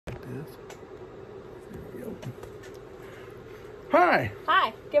this. There we go. Hi.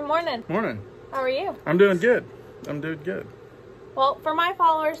 Hi. Good morning. Morning. How are you? I'm doing good. Well, for my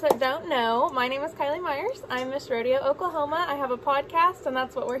followers that don't know, my name is Kylie Myers. I'm Miss Rodeo, Oklahoma. I have a podcast, and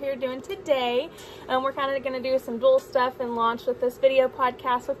that's what we're here doing today. We're kind of going to do some dual stuff and launch with this video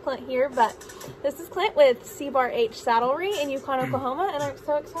podcast with Clint here. But this is Clint with C-Bar-H Saddlery in Yukon, Oklahoma, and I'm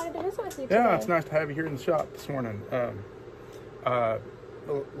so excited to visit with you today. Yeah, it's nice to have you here in the shop this morning.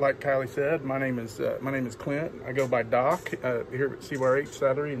 Like Kylie said, my name is Clint. I go by Doc here at C-Bar-H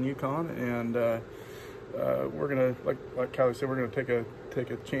Saddlery in Yukon, and we're gonna, like Kylie said, we're gonna take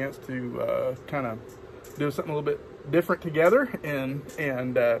a chance to kind of do something a little bit different together, and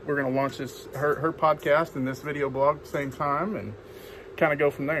we're gonna launch her podcast and this video blog at the same time, and kind of go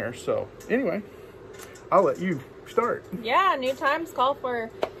from there. So anyway, I'll let you start. Yeah, new times call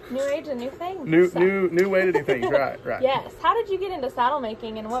for new age and new things. New way to do things. Right. Yes. How did you get into saddle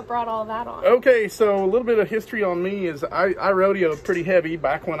making, and what brought all that on? Okay, so a little bit of history on me is I rodeoed pretty heavy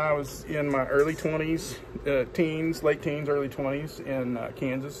back when I was in my early 20s, late teens, early 20s in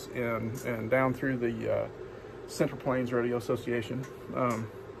Kansas, and down through the Central Plains Rodeo Association.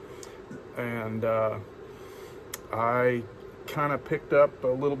 I kind of picked up a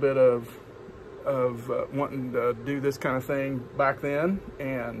little bit of wanting to do this kind of thing back then,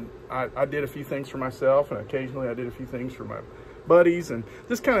 and I did a few things for myself, and occasionally I did a few things for my buddies, and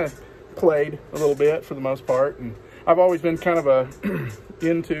just kind of played a little bit for the most part. And I've always been kind of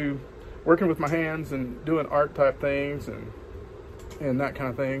into working with my hands and doing art type things and that kind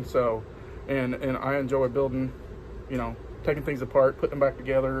of thing. So and I enjoy building, taking things apart, putting them back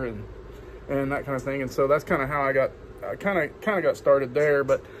together, and that kind of thing. And so that's kind of how I kind of got started there,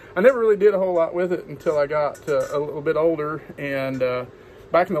 but I never really did a whole lot with it until I got a little bit older. And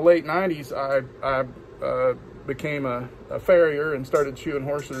back in the late 90s, I became a farrier and started shoeing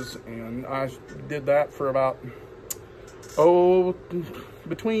horses, and I did that for about somewhere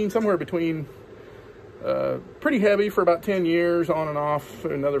between pretty heavy for about 10 years, on and off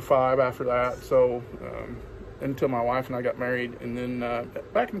another 5 after that. So until my wife and I got married, and then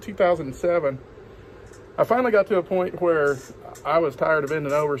back in 2007. I finally got to a point where I was tired of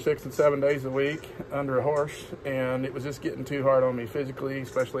bending over 6 and 7 days a week under a horse, and it was just getting too hard on me physically,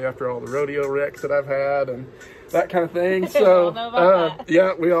 especially after all the rodeo wrecks that I've had and that kind of thing. So,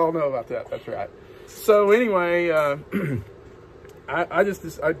 yeah, we all know about that. That's right. So anyway,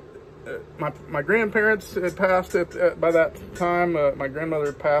 my grandparents had passed by that time. My grandmother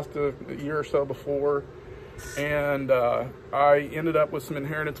had passed a year or so before. And I ended up with some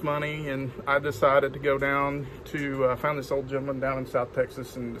inheritance money, and I decided to go down to found this old gentleman down in South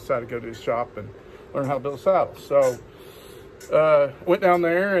Texas, and decided to go to his shop and learn how to build a saddle. So went down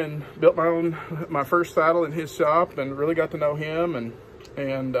there and built my first saddle in his shop, and really got to know him.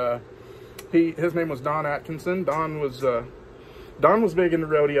 And his name was Don Atkinson. Don was big into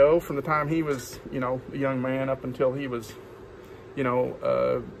rodeo from the time he was a young man up until he was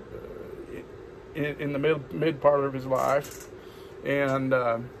in the mid part of his life. And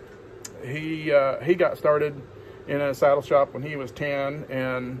he got started in a saddle shop when he was 10,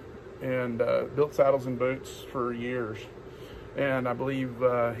 and built saddles and boots for years. And I believe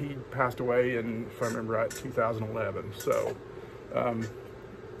he passed away in, if I remember right, 2011.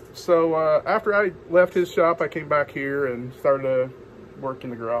 So after I left his shop, I came back here and started to work in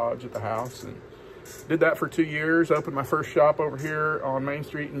the garage at the house, and did that for 2 years. Opened my first shop over here on Main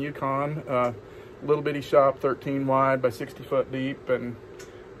Street in Yukon. Little bitty shop, 13 wide by 60 foot deep, and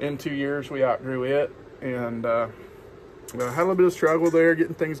in 2 years we outgrew it, and I had a little bit of struggle there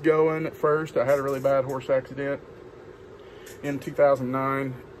getting things going at first. I had a really bad horse accident in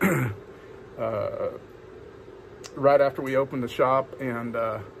 2009 right after we opened the shop, and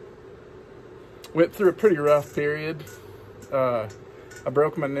went through a pretty rough period. I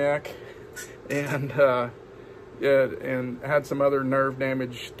broke my neck, and had some other nerve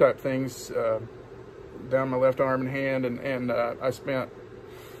damage type things down my left arm and hand, and I spent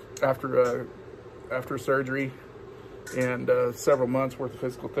after surgery and several months worth of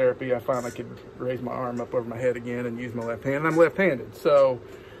physical therapy, I finally could raise my arm up over my head again and use my left hand. And I'm left-handed, so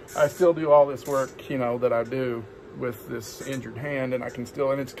I still do all this work that I do with this injured hand, and I can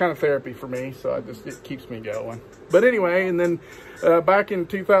still, and it's kind of therapy for me, so it keeps me going. But anyway, and then back in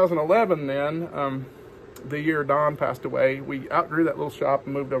 2011, then the year Don passed away, we outgrew that little shop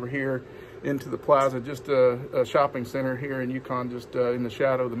and moved over here into the plaza, just a shopping center here in Yukon, just in the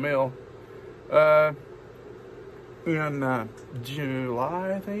shadow of the mill. In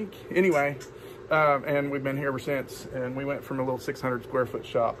July, I think. Anyway, and we've been here ever since. And we went from a little 600 square foot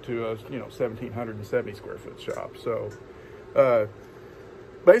shop to a 1,770 square foot shop. So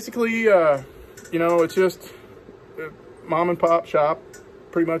basically, you know, it's just a mom and pop shop,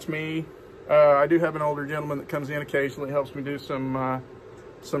 pretty much me. I do have an older gentleman that comes in occasionally, helps me do some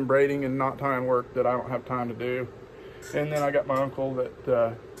braiding and knot tying work that I don't have time to do. And then I got my uncle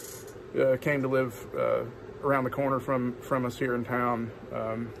that came to live around the corner from us here in town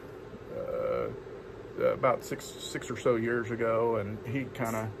about six or so years ago, and he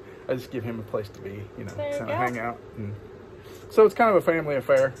I just give him a place to be, you know, kind of hang out. And so it's kind of a family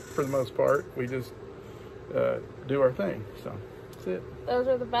affair for the most part. We just do our thing, so that's it. Those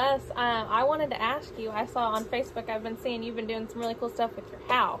are the best. I wanted to ask you, I saw on Facebook, I've been seeing you've been doing some really cool stuff with your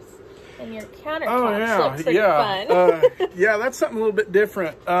house. And your countertops look pretty fun. Yeah, that's something a little bit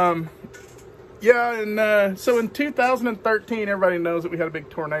different. Yeah, and so in 2013, everybody knows that we had a big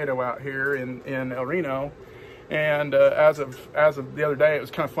tornado out here in El Reno. And as of the other day, it was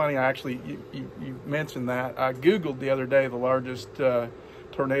kind of funny. I actually, you mentioned that. I Googled the other day the largest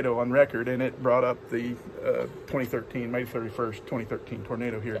tornado on record, and it brought up the 2013, May 31st, 2013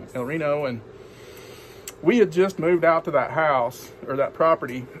 tornado here in El Reno. And we had just moved out to that house, or that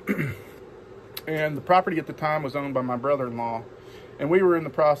property. And the property at the time was owned by my brother-in-law, and we were going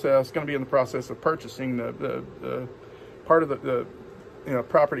to be in the process of purchasing the part of the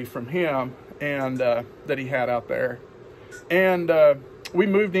property from him, and that he had out there. And we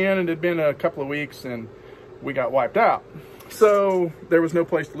moved in, and it had been a couple of weeks, and we got wiped out. So there was no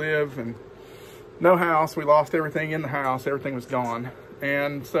place to live and no house. We lost everything in the house. Everything was gone.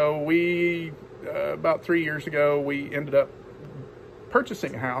 And so we, about 3 years ago, we ended up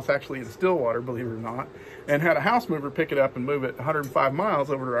purchasing a house, actually in Stillwater, believe it or not, and had a house mover pick it up and move it 105 miles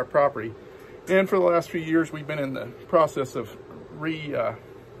over to our property. And for the last few years, we've been in the process of redoing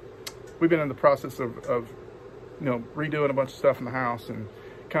a bunch of stuff in the house and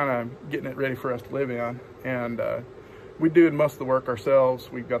kind of getting it ready for us to live in. And we do most of the work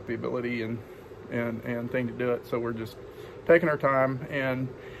ourselves. We've got the ability and thing to do it, so we're just taking our time, and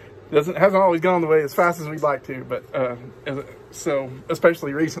hasn't always gone the way as fast as we'd like to, but so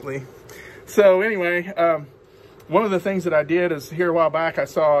especially recently. So anyway, one of the things that I did is here a while back, I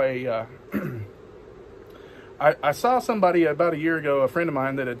saw I saw somebody about a year ago, a friend of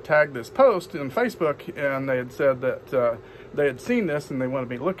mine, that had tagged this post on Facebook, and they had said that they had seen this and they wanted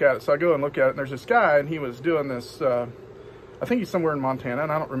me to look at it. So I go and look at it, and there's this guy, and he was doing this. I think he's somewhere in Montana,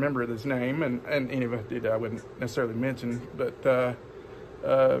 and I don't remember his name, and any of it did I wouldn't necessarily mention,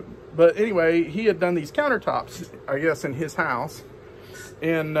 but anyway, he had done these countertops, I guess, in his house,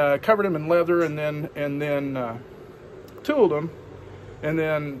 and covered them in leather, and then tooled them, and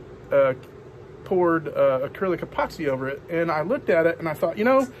then poured acrylic epoxy over it. And I looked at it and I thought, you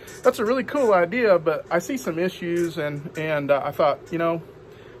know, that's a really cool idea, but I see some issues, and I thought, you know,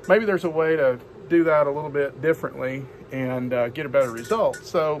 maybe there's a way to do that a little bit differently and get a better result.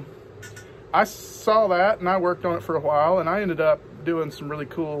 So I saw that, and I worked on it for a while, and I ended up doing some really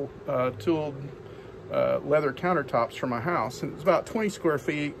cool tooled leather countertops for my house. And it's about 20 square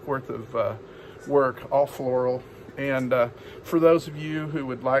feet worth of work, all floral. And for those of you who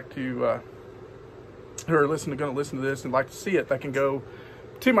would like to, who are going to listen to this and like to see it, they can go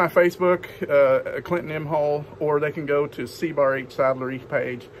to my Facebook, Clinton M. Hull, or they can go to C-Bar H Saddlery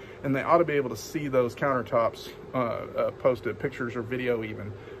page, and they ought to be able to see those countertops posted, pictures or video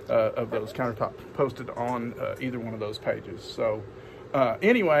even, of those countertops posted on either one of those pages. So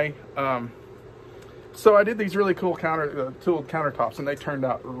anyway, so I did these really cool tooled countertops, and they turned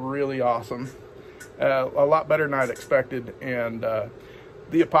out really awesome. A lot better than I'd expected. And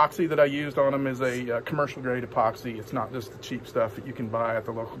the epoxy that I used on them is a commercial grade epoxy. It's not just the cheap stuff that you can buy at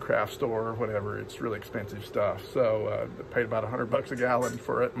the local craft store or whatever. It's really expensive stuff. So I paid about $100 a gallon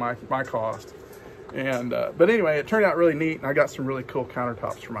for it, my cost. And but anyway, it turned out really neat, and I got some really cool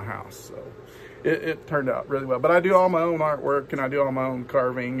countertops for my house. So it turned out really well. But I do all my own artwork, and I do all my own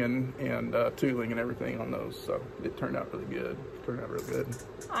carving and tooling and everything on those. So it turned out really good.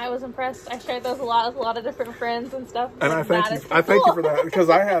 I was impressed. I shared those a lot with a lot of different friends and stuff. And I thank you for that, because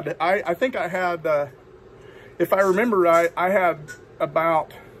I think I had, if I remember right, I had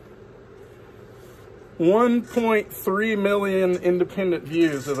about 1.3 million independent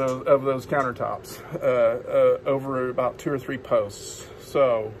views of those countertops over about 2 or 3 posts.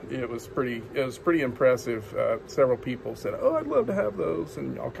 So it was pretty impressive. Several people said, "Oh, I'd love to have those,"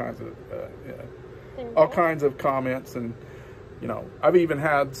 and all kinds of comments. And you know, I've even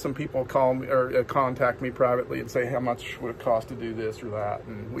had some people call me or contact me privately and say how much would it cost to do this or that,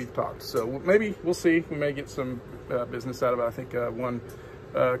 and we've talked. So maybe we'll see. We may get some business out of it. I think one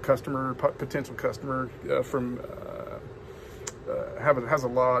potential customer from has a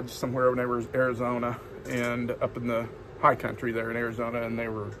lodge somewhere over in Arizona, and up in the high country there in Arizona, and they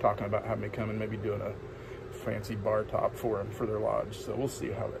were talking about having me come and maybe doing a fancy bar top for them for their lodge. So we'll see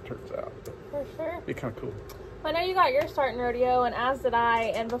how that turns out. But for sure. be kind of cool. I know you got your start in rodeo, and as did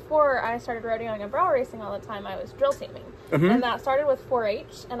I. And before I started rodeoing and barrel racing all the time, I was drill teaming. And that started with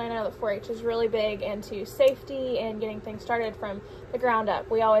 4-H. And I know that 4-H is really big into safety and getting things started from the ground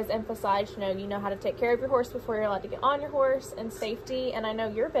up. We always emphasize, you know how to take care of your horse before you're allowed to get on your horse, and safety. And I know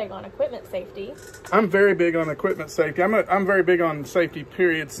you're big on equipment safety. I'm very big on equipment safety. I'm very big on safety,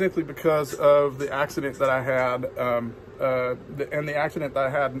 period, simply because of the accident that I had. And the accident that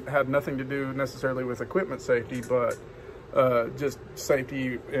I had nothing to do necessarily with equipment safety, but just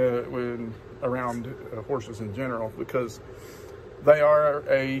safety around horses in general, because they are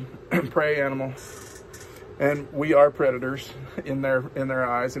a prey animal, and we are predators in their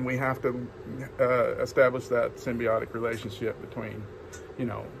eyes, and we have to establish that symbiotic relationship between,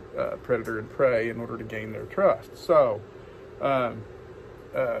 predator and prey in order to gain their trust. So,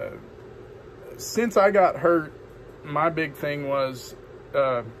 since I got hurt, my big thing was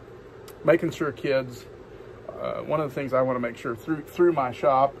making sure kids, one of the things I want to make sure through my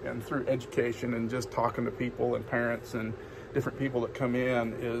shop and through education and just talking to people and parents and different people that come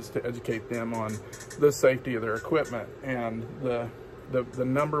in, is to educate them on the safety of their equipment. And the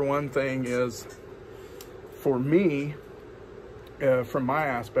number one thing is, for me, from my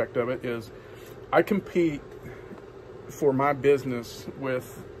aspect of it, is I compete for my business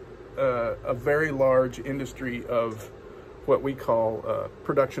with a very large industry of what we call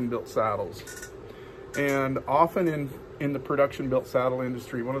production built saddles. And often in the production built saddle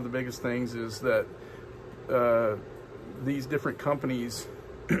industry, one of the biggest things is that these different companies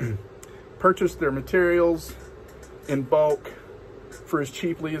purchase their materials in bulk for as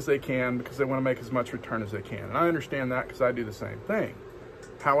cheaply as they can, because they want to make as much return as they can. And I understand that, because I do the same thing.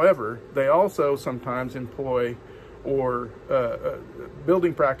 However, they also sometimes employ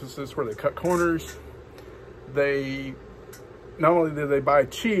building practices where they cut corners. They not only do they buy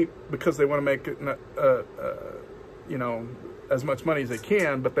cheap because they want to make as much money as they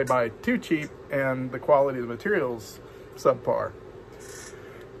can, but they buy too cheap, and the quality of the materials subpar.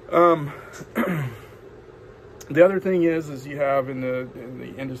 The other thing is you have in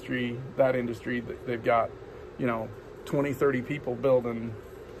the industry, they've got 20-30 people building,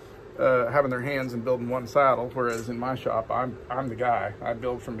 having their hands and building one saddle, whereas in my shop, I'm the guy. I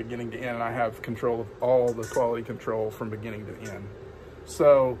build from beginning to end, and I have control of all the quality control from beginning to end.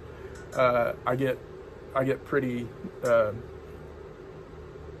 So I get pretty.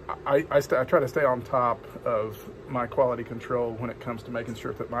 I try to stay on top of my quality control when it comes to making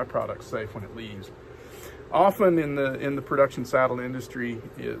sure that my product's safe when it leaves. Often in the production saddle industry,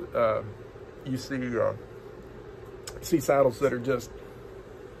 you see saddles that are just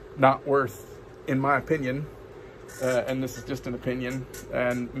not worth, in my opinion, and this is just an opinion,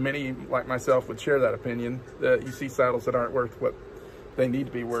 and many like myself would share that opinion, that you see saddles that aren't worth what they need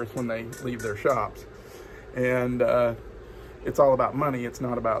to be worth when they leave their shops. And it's all about money. It's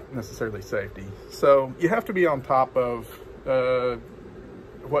not about necessarily safety. So you have to be on top of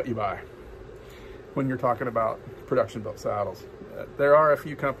what you buy when you're talking about production built saddles. There are a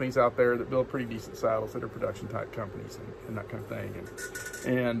few companies out there that build pretty decent saddles that are production type companies and that kind of thing.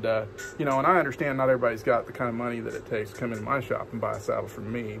 And I understand not everybody's got the kind of money that it takes to come into my shop and buy a saddle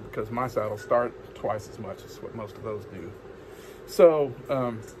from me, because my saddles start twice as much as what most of those do. So,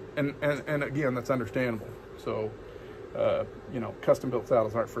 and again, that's understandable. So, custom built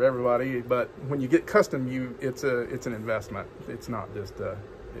saddles aren't for everybody, but when you get custom, it's an investment. It's not just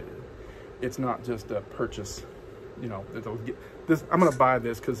a purchase. I'm going to buy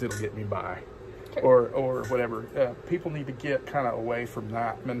this because it'll get me by, or whatever. People need to get kind of away from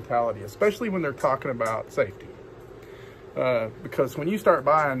that mentality, especially when they're talking about safety. Because when you start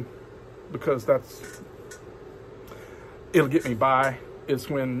buying, because it'll get me by, is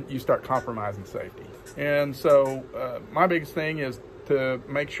when you start compromising safety. And so my biggest thing is to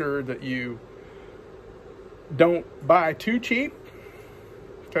make sure that you don't buy too cheap,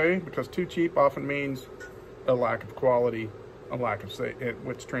 okay? Because too cheap often means a lack of quality, a lack of safety,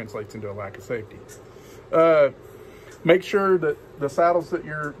 which translates into a lack of safety. Make sure that the saddles that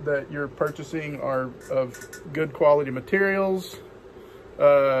you're purchasing are of good quality materials.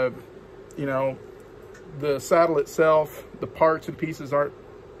 The saddle itself, the parts and pieces aren't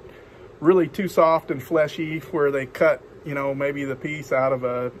really too soft and fleshy, where they cut, maybe the piece out of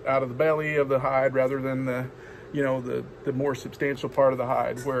the belly of the hide rather than the more substantial part of the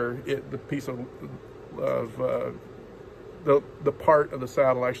hide, where the piece of the part of the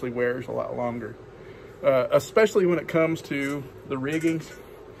saddle actually wears a lot longer. Especially when it comes to the rigging.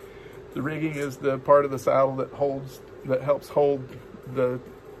 The rigging is the part of the saddle that holds that helps hold the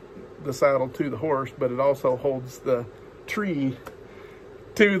saddle to the horse, but it also holds the tree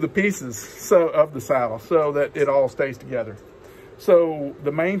to the pieces of the saddle so that it all stays together. So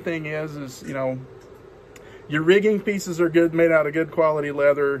the main thing is, you know, your rigging pieces are good, made out of good quality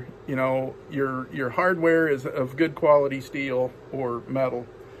leather. You know, your hardware is of good quality steel or metal,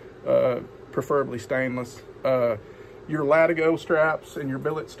 preferably stainless. Your latigo straps and your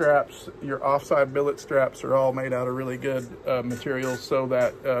billet straps, your offside billet straps are all made out of really good materials so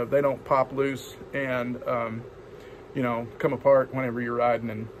that they don't pop loose and, you know, come apart whenever you're riding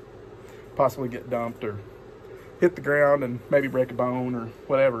and possibly get dumped or hit the ground and maybe break a bone or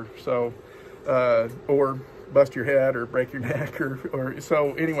whatever. So, or bust your head or break your neck or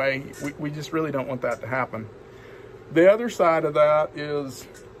so anyway, we just really don't want that to happen. The other side of that is,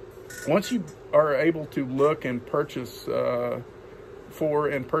 once you are able to look and purchase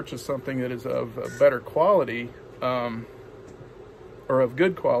purchase something that is of better quality, or of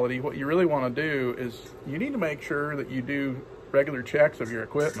good quality, what you really want to do is you need to make sure that you do regular checks of your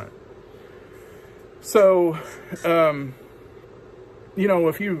equipment. So, you know,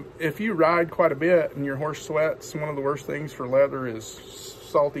 if you ride quite a bit and your horse sweats, one of the worst things for leather is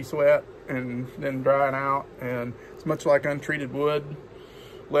salty sweat and then drying out. And it's much like untreated wood.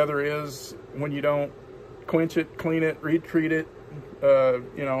 Leather is, when you don't quench it, clean it, retreat it,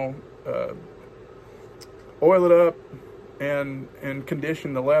 you know, oil it up and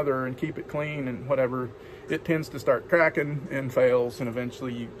condition the leather and keep it clean and whatever, it tends to start cracking and fails, and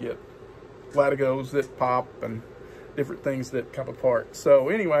eventually you get latigos that pop and different things that come apart. So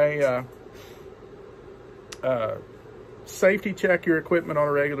anyway, safety check your equipment on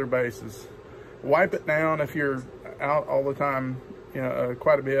a regular basis. Wipe it down if you're out all the time, you know,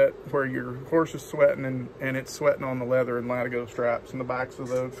 quite a bit, where your horse is sweating and it's sweating on the leather and latigo straps and the backs of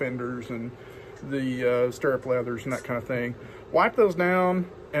the fenders and the stirrup leathers and that kind of thing. Wipe those down,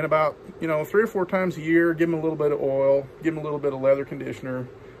 and about, you know, 3 or 4 times a year, give them a little bit of oil, give them a little bit of leather conditioner,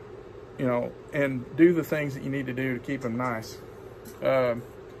 you know, and do the things that you need to do to keep them nice.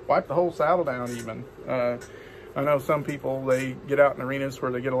 Wipe the whole saddle down even. I know some people, they get out in arenas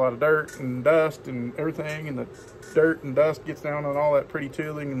where they get a lot of dirt and dust and everything, and the dirt and dust gets down on all that pretty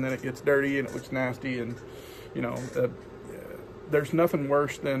tooling, and then it gets dirty and it looks nasty. And, you know, there's nothing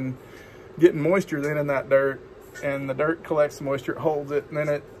worse than getting moisture then in that dirt, and the dirt collects the moisture, it holds it, and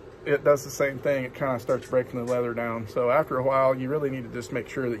then it does the same thing. It kind of starts breaking the leather down. So after a while, you really need to just make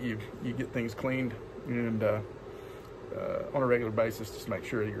sure that you get things cleaned and on a regular basis, just make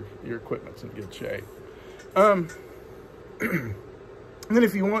sure your equipment's in good shape. And then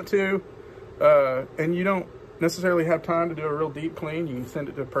if you want to, and you don't necessarily have time to do a real deep clean, you can send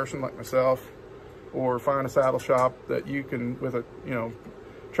it to a person like myself, or find a saddle shop that you can, with a, you know,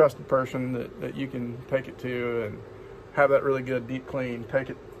 trusted person that you can take it to and have that really good deep clean.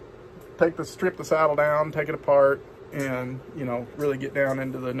 Strip the saddle down, take it apart, and, you know, really get down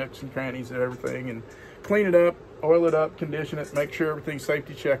into the nooks and crannies of everything and clean it up, oil it up, condition it, make sure everything's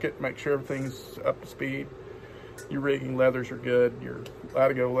safety check it, make sure everything's up to speed. Your rigging leathers are good, your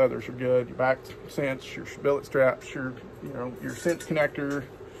latigo leathers are good, your back cinch, your billet straps, your cinch connector,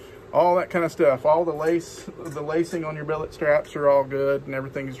 all that kind of stuff. All the lacing on your billet straps are all good, and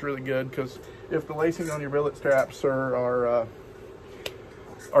everything is really good, because if the lacing on your billet straps are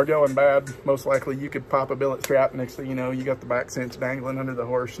going bad, most likely you could pop a billet strap. Next thing you know, you got the back cinch dangling under the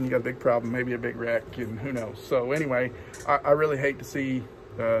horse, and you got a big problem, maybe a big wreck, and who knows. So anyway, I really hate to see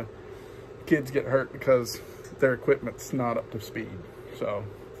kids get hurt because their equipment's not up to speed. So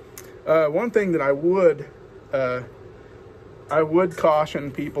one thing that I would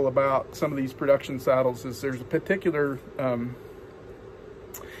caution people about some of these production saddles is there's a particular,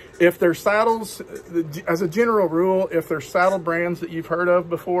 if they're saddles, as a general rule, if they're saddle brands that you've heard of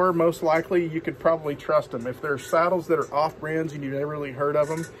before, most likely you could probably trust them. If they're saddles that are off brands and you've never really heard of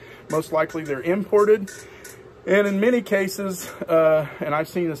them, most likely they're imported. And in many cases, and I've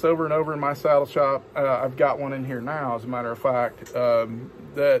seen this over and over in my saddle shop, I've got one in here now, as a matter of fact,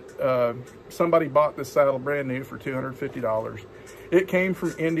 that somebody bought this saddle brand new for $250. It came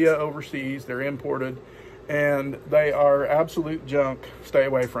from India overseas, they're imported, and they are absolute junk. Stay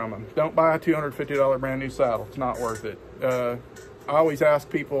away from them. Don't buy a $250 brand new saddle, it's not worth it. I always ask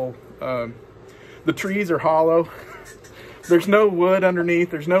people, the trees are hollow, there's no wood underneath,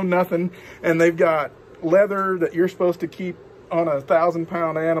 there's no nothing, and they've got leather that you're supposed to keep on a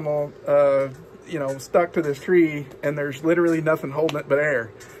 1,000-pound animal, you know, stuck to this tree, and there's literally nothing holding it but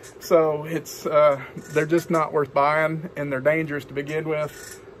air. So it's they're just not worth buying, and they're dangerous to begin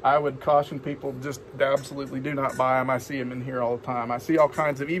with. I would caution people, just absolutely do not buy them. I see them in here all the time. I see all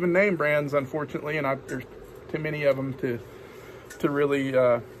kinds of even name brands, unfortunately, and there's too many of them to really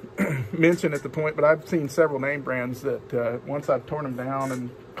mention at the point, but I've seen several name brands that once I've torn them down and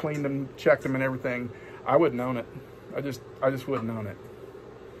cleaned them, checked them and everything, I wouldn't own it. I just wouldn't own it.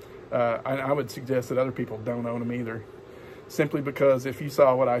 I would suggest that other people don't own them either, simply because if you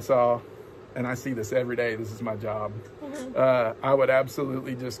saw what I saw, and I see this every day, this is my job, I would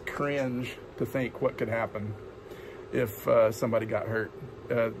absolutely just cringe to think what could happen if somebody got hurt.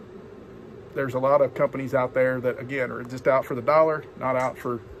 There's a lot of companies out there that, again, are just out for the dollar, not out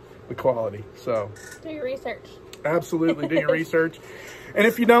for the quality. So do your research. Absolutely, do your research. And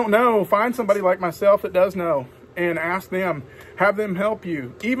if you don't know, find somebody like myself that does know and ask them, have them help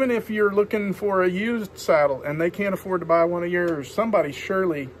you. Even if you're looking for a used saddle and they can't afford to buy one of yours, somebody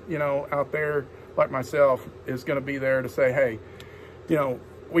surely, you know, out there like myself is going to be there to say, hey, you know,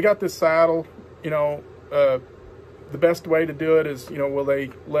 we got this saddle, you know, the best way to do it is, you know, will they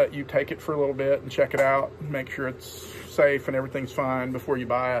let you take it for a little bit and check it out and make sure it's safe and everything's fine before you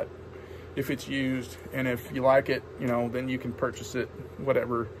buy it, if it's used. And if you like it, you know, then you can purchase it,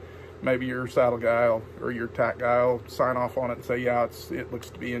 whatever. Maybe your saddle guy or your tack guy will sign off on it and say, yeah, it looks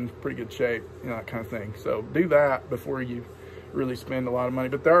to be in pretty good shape, you know, that kind of thing. So do that before you really spend a lot of money.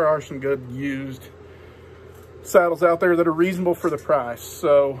 But there are some good used saddles out there that are reasonable for the price.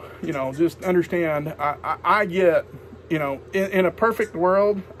 So, you know, just understand, I get, you know, in a perfect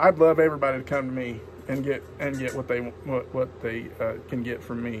world, I'd love everybody to come to me and get what they can get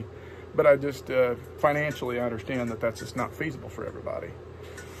from me. But I just financially understand that that's just not feasible for everybody.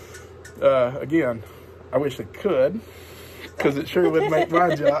 Again, I wish it could, because it sure would make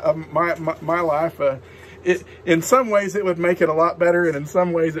my job, my life. In some ways it would make it a lot better, and in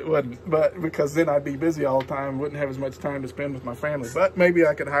some ways it wouldn't. But because then I'd be busy all the time, wouldn't have as much time to spend with my family. But maybe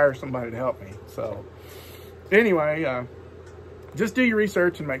I could hire somebody to help me. So anyway, just do your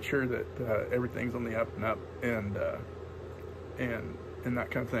research and make sure that everything's on the up and up, and that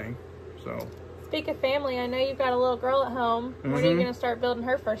kind of thing. So. Speak of family, I know you've got a little girl at home. When are you going to start building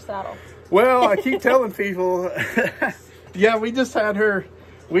her first saddle? Well, I keep telling people, yeah, we just had her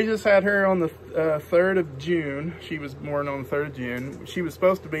on the 3rd of June. She was born on the 3rd of June. She was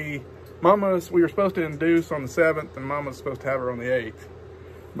supposed to be, we were supposed to induce on the 7th, and Mama was supposed to have her on the 8th.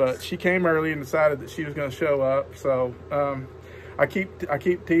 But she came early and decided that she was going to show up. So I keep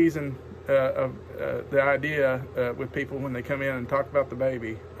teasing the idea with people when they come in and talk about the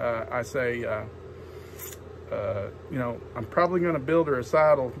baby. I say, you know, I'm probably going to build her a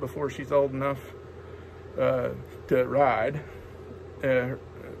saddle before she's old enough to ride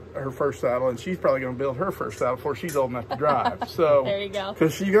her first saddle, and she's probably going to build her first saddle before she's old enough to drive. So there you go.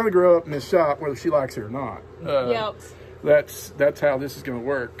 Because she's going to grow up in this shop whether she likes it or not. Yep. That's how this is going to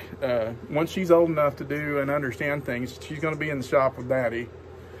work. Once she's old enough to do and understand things, she's going to be in the shop with Daddy.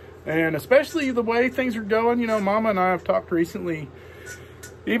 And especially the way things are going, you know, Mama and I have talked recently,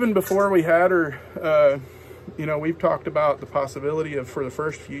 even before we had her, you know, we've talked about the possibility of, for the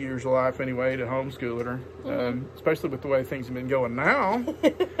first few years of life anyway, to homeschool her, especially with the way things have been going now.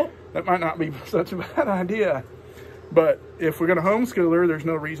 That might not be such a bad idea. But if we're going to homeschool her, there's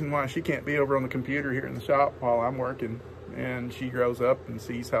no reason why she can't be over on the computer here in the shop while I'm working, and she grows up and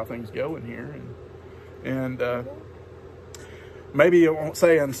sees how things go in here. And maybe it won't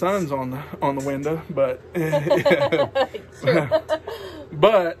say "and sons" on the window, but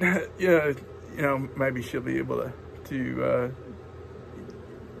but yeah, you know, maybe she'll be able to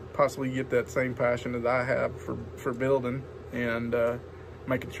possibly get that same passion that I have for building and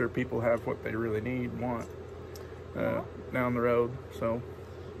making sure people have what they really need and want down the road. So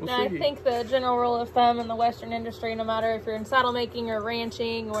we'll see. I think the general rule of thumb in the Western industry, no matter if you're in saddle making or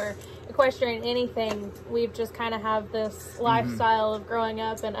ranching or equestrian, anything, we've just kind of have this lifestyle of growing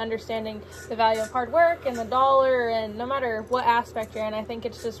up and understanding the value of hard work and the dollar, and no matter what aspect you're in, I think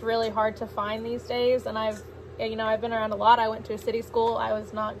it's just really hard to find these days. And I've been around a lot. I went to a city school. I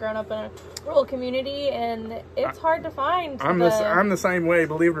was not grown up in a rural community, and it's hard to find. I'm the same way,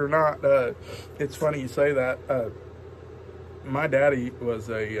 believe it or not. It's funny you say that. My daddy was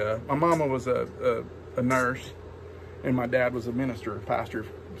my mama was a nurse, and my dad was a minister, pastor.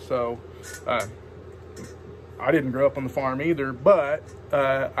 So I didn't grow up on the farm either, but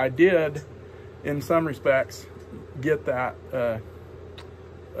I did, in some respects, get that.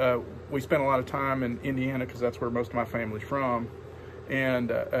 We spent a lot of time in Indiana because that's where most of my family's from,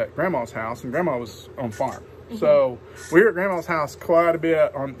 and at Grandma's house, and Grandma was on farm. So we were at Grandma's house quite a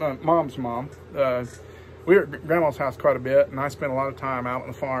bit, on Mom's mom. We were at Grandma's house quite a bit, and I spent a lot of time out on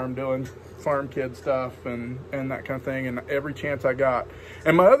the farm doing farm kid stuff and that kind of thing, and every chance I got.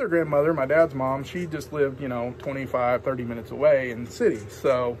 And my other grandmother, my dad's mom, she just lived, you know, 25, 30 minutes away in the city.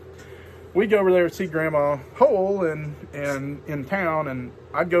 So we'd go over there to see Grandma Hole and in town, and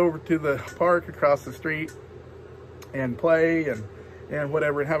I'd go over to the park across the street and play and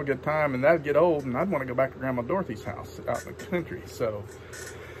whatever and have a good time, and that'd get old, and I'd want to go back to Grandma Dorothy's house out in the country. So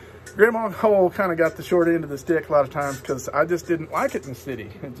Grandma Hole kind of got the short end of the stick a lot of times because I just didn't like it in the city.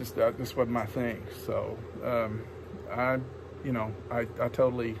 It just wasn't my thing. So I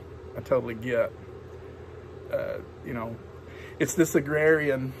totally get, it's this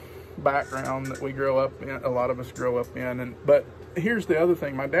agrarian background that we grow up in, a lot of us grow up in. But here's the other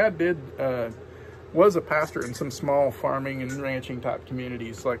thing. My dad was a pastor in some small farming and ranching type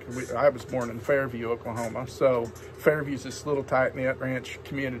communities. Like I was born in Fairview, Oklahoma. So Fairview's this little tight-knit ranch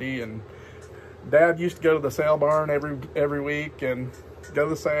community, and Dad used to go to the sale barn every week and go to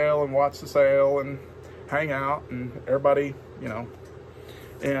the sale and watch the sale and hang out, and everybody,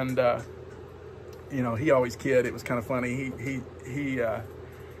 and he always kid. It was kind of funny.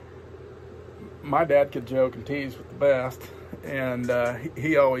 My dad could joke and tease with the best, and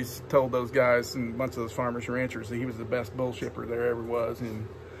he always told those guys and a bunch of those farmers and ranchers that he was the best bull shipper there ever was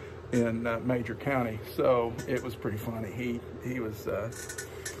in Major County. So it was pretty funny. He was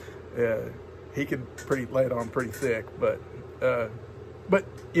he could lay it on pretty thick, but I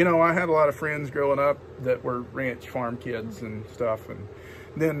had a lot of friends growing up that were ranch farm kids and stuff, and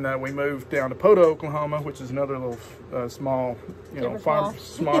then we moved down to Poto, Oklahoma, which is another little small,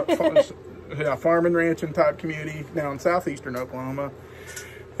 farm and ranching type community down southeastern Oklahoma.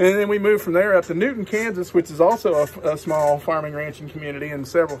 And then we moved from there up to Newton, Kansas, which is also a small farming ranching community, and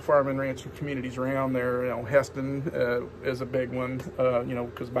several farming ranching communities around there. Heston is a big one,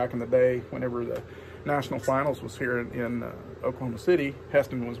 because back in the day, whenever the national finals was here in Oklahoma City,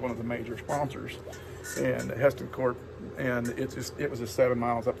 Heston was one of the major sponsors, and Heston Corp, and it was just 7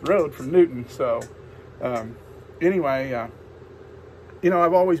 miles up the road from Newton. So anyway,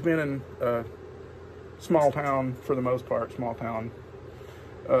 I've always been in small town for the most part, small town,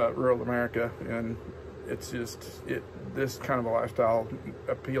 rural America, and it's just this kind of a lifestyle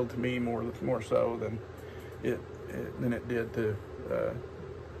appealed to me more so than it did to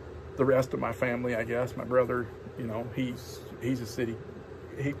the rest of my family, I guess. My brother, he's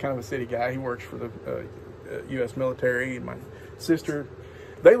kind of a city guy. He works for the U.S. military. And my sister,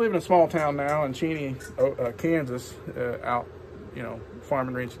 they live in a small town now in Cheney, Kansas, out, farm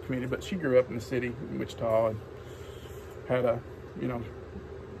and ranching community, but she grew up in the city in Wichita and had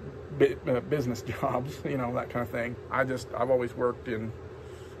business jobs, that kind of thing. I've always worked in,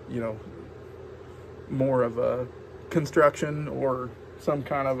 more of a construction or some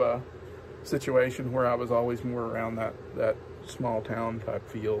kind of a situation where I was always more around that small town type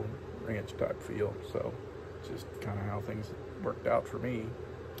feel, ranch type feel. So it's just kind of how things worked out for me.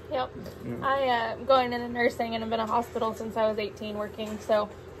 Yep. I'm going into nursing, and I've been in a hospital since I was 18 working. So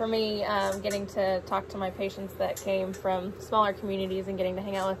for me, getting to talk to my patients that came from smaller communities and getting to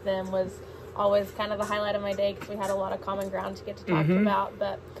hang out with them was always kind of the highlight of my day, because we had a lot of common ground to get to talk about.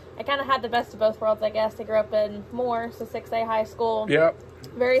 But I kind of had the best of both worlds, I guess. I grew up in Moore, so 6A high school. Yep.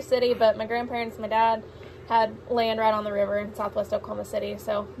 Very city, but my grandparents, my dad, had land right on the river in southwest Oklahoma City.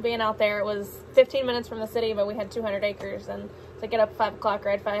 So being out there, it was 15 minutes from the city, but we had 200 acres. And to get up at 5 o'clock,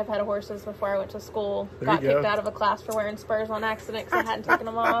 ride 5 head of horses before I went to school. Got kicked out of a class for wearing spurs on accident because I hadn't taken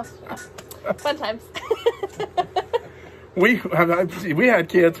them off. Yeah. Fun times. We had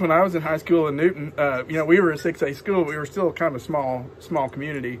kids when I was in high school in Newton. We were a 6A school. We were still kind of a small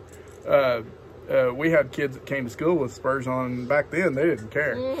community. We had kids that came to school with spurs on. Back then, they didn't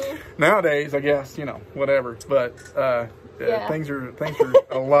care. Nowadays, I guess, whatever. But things are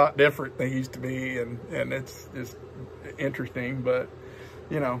a lot different than they used to be, and it's just interesting. But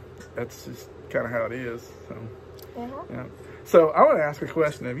that's just kind of how it is. So yeah. So I want to ask a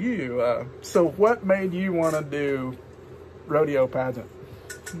question of you. So what made you want to do rodeo pageant?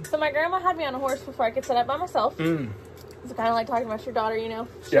 So my grandma had me on a horse before I could sit up by myself. It's kind of like talking about your daughter,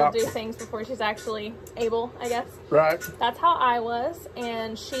 she'll do things before she's actually able, I guess. Right. That's how I was,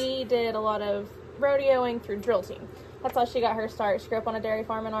 and she did a lot of rodeoing through drill team. That's how she got her start. She grew up on a dairy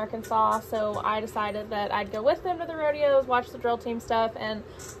farm in Arkansas, so I decided that I'd go with them to the rodeos, watch the drill team stuff, and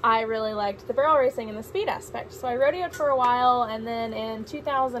I really liked the barrel racing and the speed aspect. So I rodeoed for a while, and then in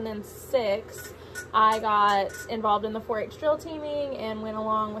 2006, I got involved in the 4-H drill teaming and went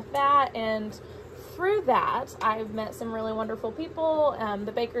along with that, and through that, I've met some really wonderful people,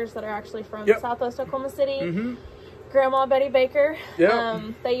 the Bakers that are actually from southwest Oklahoma City. Grandma Betty Baker.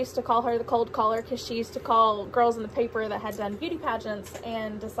 They used to call her the cold caller because she used to call girls in the paper that had done beauty pageants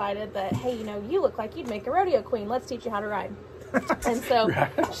and decided that, hey, you look like you'd make a rodeo queen. Let's teach you how to ride. And so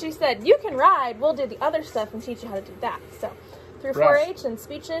she said, you can ride. We'll do the other stuff and teach you how to do that. So through 4-H and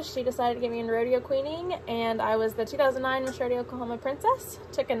speeches, she decided to get me into rodeo queening, and I was the 2009 Miss Rodeo Oklahoma Princess.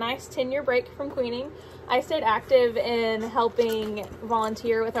 Took a nice 10-year break from queening. I stayed active in helping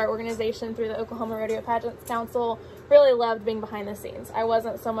volunteer with our organization through the Oklahoma Rodeo Pageants Council. Really loved being behind the scenes. I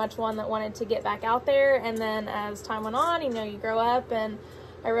wasn't so much one that wanted to get back out there, and then as time went on, you know, you grow up, and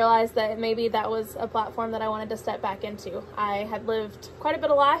I realized that maybe that was a platform that I wanted to step back into. I had lived quite a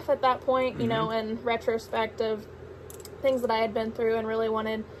bit of life at that point, you know, in retrospect of things that I had been through, and really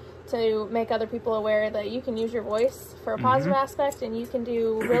wanted to make other people aware that you can use your voice for a positive aspect, and you can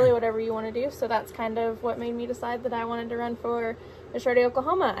do really whatever you want to do. So that's kind of what made me decide that I wanted to run for Miss Rodeo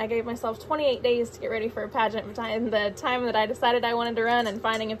Oklahoma. I gave myself 28 days to get ready for a pageant between the time that I decided I wanted to run and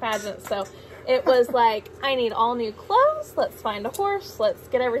finding a pageant. So it was like, I need all new clothes, let's find a horse, let's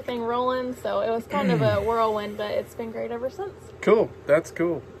get everything rolling. So it was kind of a whirlwind, but it's been great ever since. Cool. That's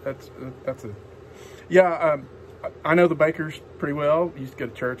cool. That's a, yeah, I know the Bakers pretty well. Used to go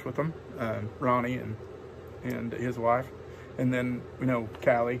to church with them, Ronnie and his wife, and then we know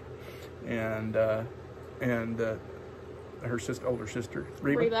Callie and her older sister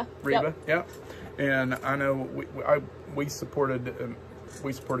Reba. Yep. Yeah, and I know we supported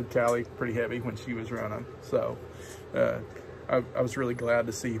Callie pretty heavy when she was running. So I was really glad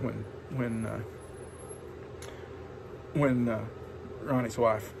to see when Ronnie's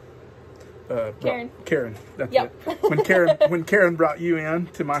wife. Karen. That's it. When Karen brought you in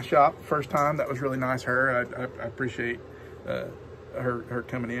to my shop first time, that was really nice of her. I appreciate her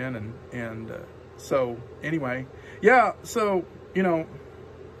coming in, and so anyway, yeah. So you know,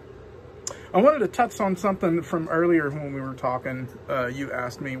 I wanted to touch on something from earlier when we were talking. You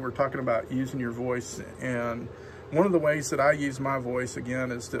asked me, we're talking about using your voice, and one of the ways that I use my voice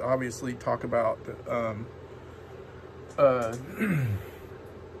again is to obviously talk about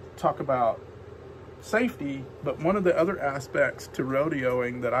safety, but one of the other aspects to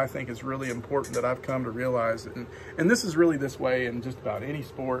rodeoing that I think is really important that I've come to realize, and this is really this way in just about any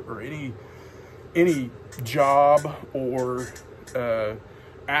sport or any job or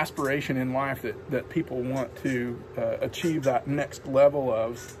aspiration in life that people want to achieve that next level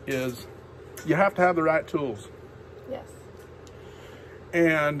of, is you have to have the right tools. Yes.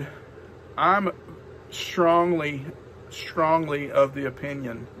 And I'm strongly of the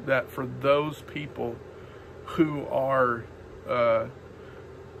opinion that for those people who are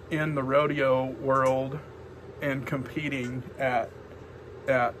in the rodeo world and competing at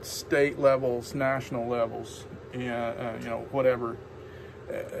state levels, national levels, and you know, whatever,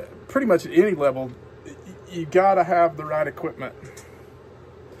 pretty much at any level, you gotta have the right equipment.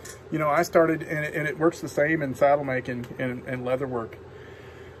 You know, I started, and it works the same in saddle making and leather work.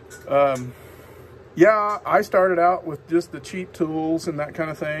 Yeah, I started out with just the cheap tools and that kind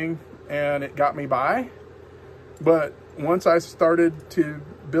of thing, and it got me by. But once I started to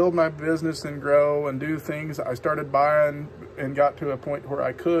build my business and grow and do things, I started buying and got to a point where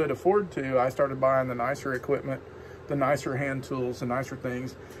I could afford to. I started buying the nicer equipment, the nicer hand tools, the nicer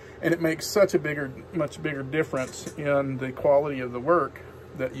things. And it makes such a much bigger difference in the quality of the work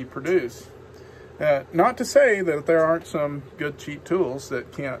that you produce. Not to say that there aren't some good cheap tools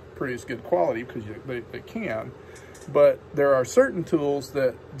that can't produce good quality, because they can, but there are certain tools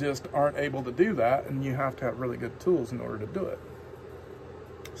that just aren't able to do that, and you have to have really good tools in order to do it.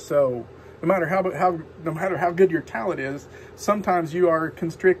 So no matter how good your talent is, sometimes you are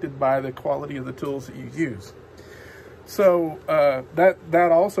constricted by the quality of the tools that you use. So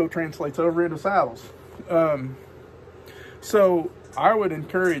that also translates over into saddles. So I would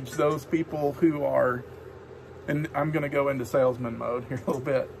encourage those people who are, and I'm going to go into salesman mode here a little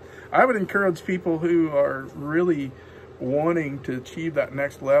bit. I would encourage people who are really wanting to achieve that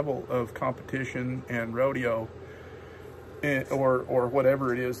next level of competition and rodeo, or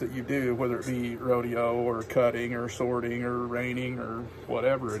whatever it is that you do, whether it be rodeo or cutting or sorting or reining or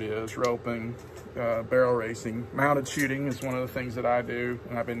whatever it is, roping, barrel racing. Mounted shooting is one of the things that I do,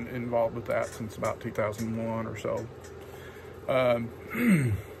 and I've been involved with that since about 2001 or so. And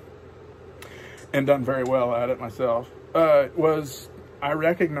done very well at it myself. I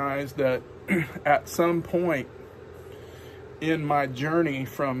recognized that at some point in my journey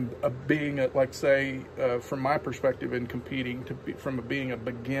from being from my perspective in competing, from being a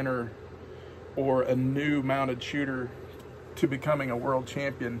beginner or a new mounted shooter to becoming a world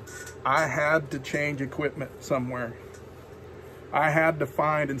champion, I had to change equipment somewhere. I had to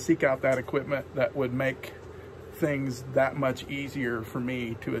find and seek out that equipment that would make things that much easier for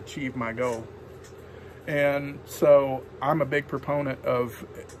me to achieve my goal. And so I'm a big proponent of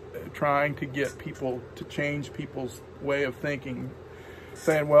trying to get people to change people's way of thinking,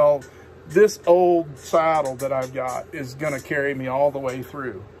 saying, well, this old saddle that I've got is going to carry me all the way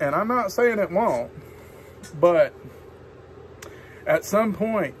through. And I'm not saying it won't, but at some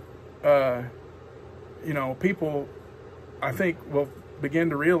point, you know, people, I think, will begin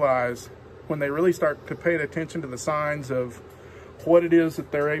to realize when they really start to pay attention to the signs of what it is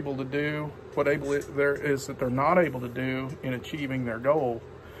that they're able to do, what there is that they're not able to do in achieving their goal,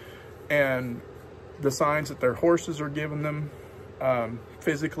 and the signs that their horses are giving them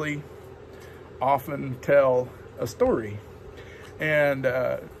physically often tell a story. And,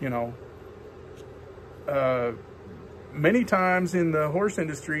 you know, many times in the horse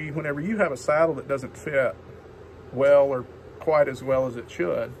industry, whenever you have a saddle that doesn't fit well or quite as well as it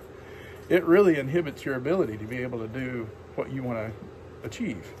should, it really inhibits your ability to be able to do what you want to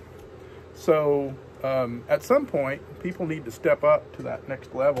achieve. So at some point, people need to step up to that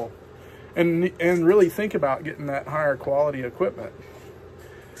next level and really think about getting that higher quality equipment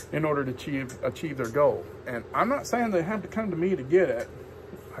in order to achieve their goal. And I'm not saying they have to come to me to get it.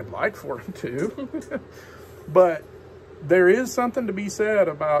 I'd like for them to. But there is something to be said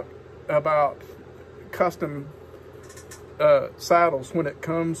about custom saddles when it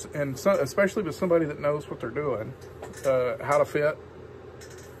comes, and especially with somebody that knows what they're doing, how to fit,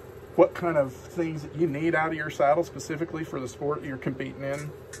 what kind of things that you need out of your saddle specifically for the sport you're competing in.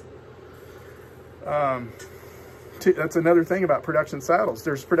 That's another thing about production saddles.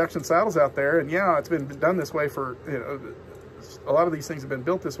 There's production saddles out there, and yeah, it's been done this way for, you know, a lot of these things have been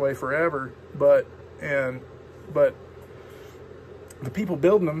built this way forever, but the people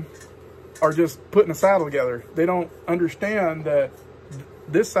building them are just putting a saddle together. They don't understand that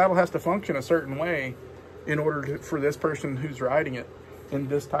this saddle has to function a certain way in order for this person who's riding it in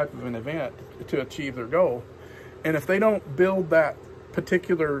this type of an event to achieve their goal. And if they don't build that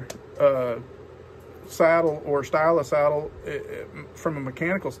particular saddle or style of saddle from a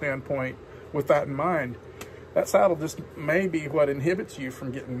mechanical standpoint with that in mind, that saddle just may be what inhibits you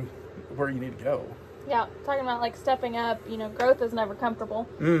from getting where you need to go. Yeah, talking about like stepping up, you know, growth is never comfortable.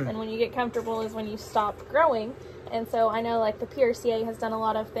 And when you get comfortable is when you stop growing. And so I know like the PRCA has done a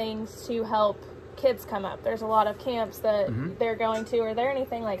lot of things to help kids come up. There's a lot of camps that they're going to. Are there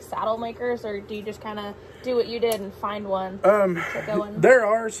anything like saddle makers, or do you just kind of do what you did and find one to go in? There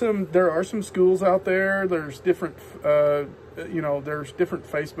are some schools out there. There's different, you know, there's different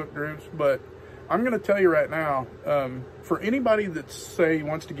Facebook groups, but I'm going to tell you right now, for anybody that say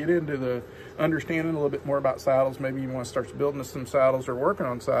wants to get into the understanding a little bit more about saddles, maybe you want to start building some saddles or working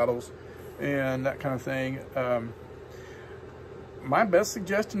on saddles and that kind of thing, my best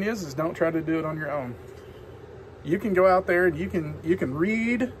suggestion is don't try to do it on your own. You can go out there and you can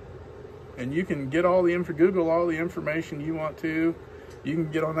read, and you can get Google all the information you want to. You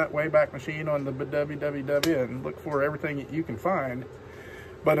can get on that Wayback Machine on the www and look for everything that you can find.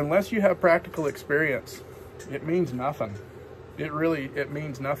 But unless you have practical experience, it means nothing. It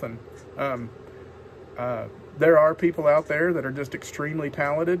means nothing. There are people out there that are just extremely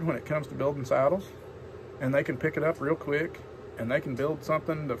talented when it comes to building saddles, and they can pick it up real quick, and they can build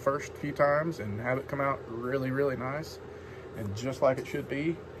something the first few times and have it come out really, really nice and just like it should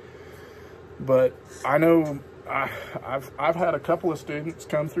be. But I know I've had a couple of students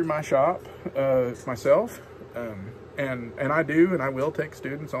come through my shop myself, and I do, and I will take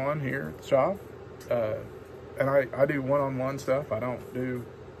students on here at the shop, and I do one-on-one stuff. I don't do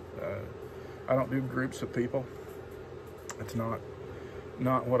groups of people. It's not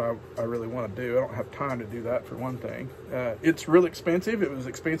what I really want to do. I don't have time to do that, for one thing. It's real expensive. It was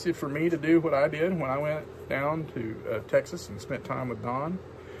expensive for me to do what I did when I went down to Texas and spent time with Don.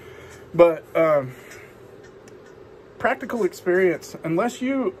 But practical experience, unless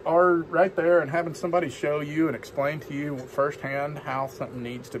you are right there and having somebody show you and explain to you firsthand how something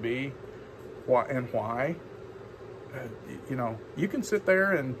needs to be, why, you know, you can sit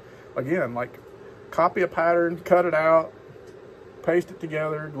there and, again, like, copy a pattern, cut it out, paste it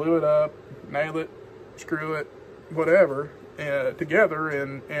together, glue it up, nail it, screw it, whatever, together,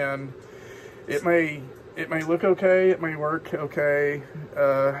 and it may look okay, it may work okay,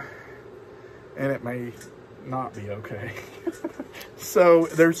 and it may not be okay. So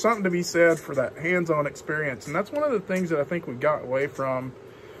there's something to be said for that hands-on experience, and that's one of the things that I think we got away from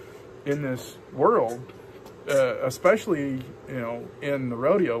in this world, especially, you know, in the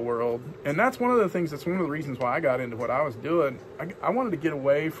rodeo world. And that's one of the things, that's one of the reasons why I got into what I was doing. I wanted to get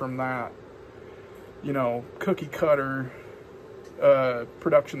away from that, you know, cookie cutter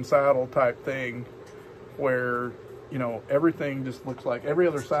production saddle type thing where, you know, everything just looks like every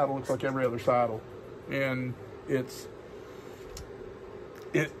other saddle, looks like every other saddle. And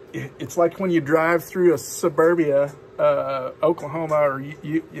it's like when you drive through a suburbia, Oklahoma or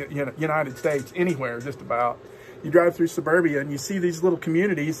United States, anywhere just about. You drive through suburbia and you see these little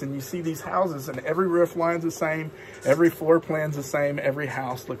communities and you see these houses, and every roof line's the same, every floor plan's the same, every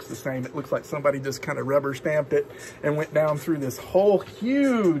house looks the same. It looks like somebody just kind of rubber stamped it and went down through this whole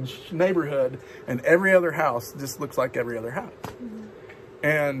huge neighborhood, and every other house just looks like every other house. Mm-hmm.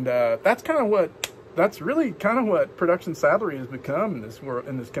 And that's really kind of what production saddlery has become in this world,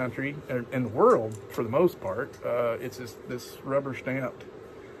 in this country, in the world for the most part. It's just this rubber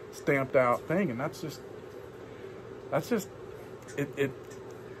stamped out thing, and that's just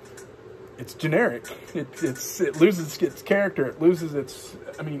it's generic. It loses its character. It loses its,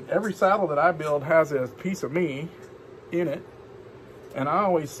 I mean, every saddle that I build has a piece of me in it, and I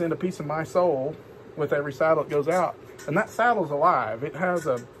always send a piece of my soul with every saddle that goes out. And that saddle's alive. It has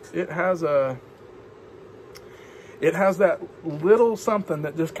that little something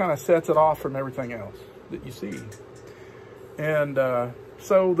that just kind of sets it off from everything else that you see. And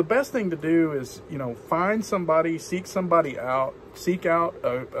so the best thing to do is, find somebody, seek somebody out, seek out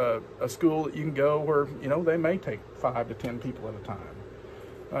a school that you can go where, they may take 5 to 10 people at a time.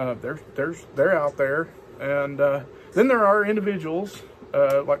 They're out there. And then there are individuals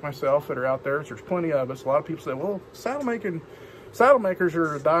like myself that are out there. There's plenty of us. A lot of people say, well, saddle makers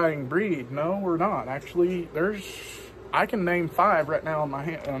are a dying breed. No, we're not. Actually, I can name 5 right now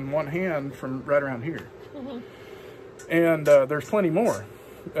on one hand from right around here. Mm-hmm. And there's plenty more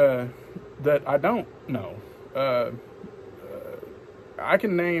that I don't know. I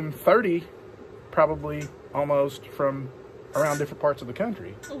can name 30 probably almost from around different parts of the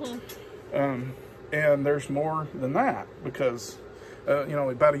country. Mm-hmm. And there's more than that because,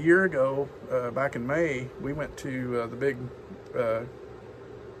 about a year ago, back in May, we went to the big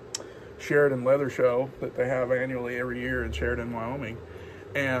Sheridan Leather Show that they have annually every year in Sheridan, Wyoming.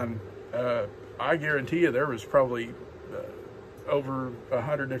 And I guarantee you there was probably over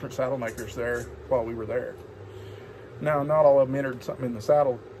 100 different saddle makers there while we were there. Now, not all of them entered something in the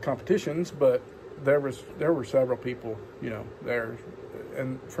saddle competitions, but there were several people, there,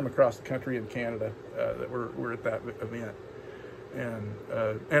 and from across the country and Canada that were at that event, and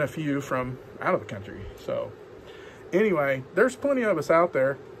a few from out of the country. So anyway, there's plenty of us out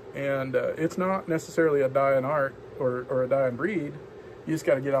there, and it's not necessarily a dying art or a dying breed. You just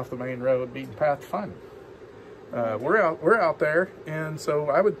got to get off the main road, beaten path to find them. We're out there, and so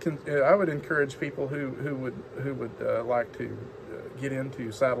I would encourage people who would like to get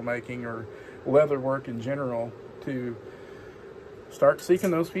into saddle making or leather work in general to start seeking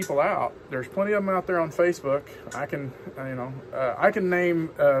those people out. There's plenty of them out there on Facebook. I can name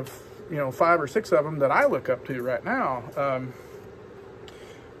 5 or 6 of them that I look up to right now.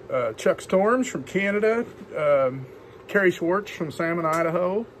 Chuck Storms from Canada, Kerry Schwartz from Salmon,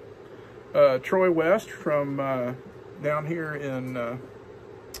 Idaho. Troy West from down here in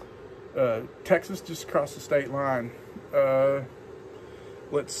Texas, just across the state line.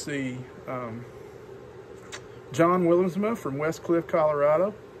 Let's see, John Willemsma from West Cliff,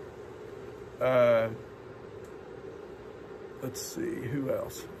 Colorado. Let's see, who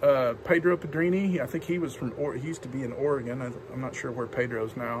else? Pedro Pedrini, I think he used to be in Oregon. I'm not sure where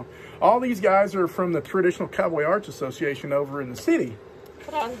Pedro's now. All these guys are from the Traditional Cowboy Arts Association over in the city.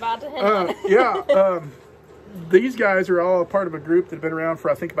 But I was about to hit on. Yeah, these guys are all a part of a group that have been around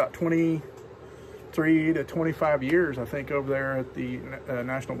for, I think, about 23 to 25 years, I think, over there at the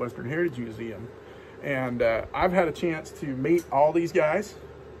National Western Heritage Museum. And I've had a chance to meet all these guys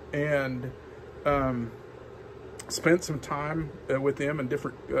and spent some time with them in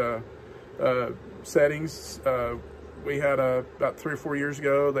different settings. We had about 3 or 4 years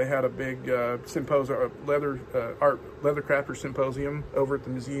ago, they had a big symposium, leather crafter symposium over at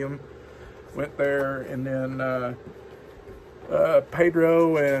the museum. Went there, and then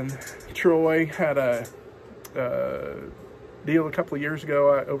Pedro and Troy had a deal a couple of years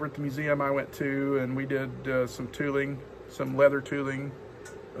ago over at the museum I went to, and we did some tooling, some leather tooling.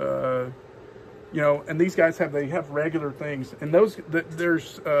 And these guys have regular things, and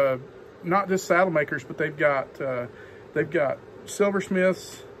there's not just saddle makers, but they've got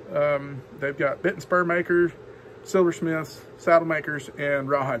silversmiths, they've got bit and spur makers, silversmiths, saddle makers, and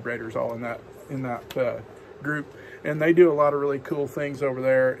rawhide braiders all in that group. And they do a lot of really cool things over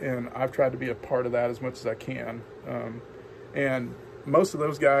there, and I've tried to be a part of that as much as I can. And most of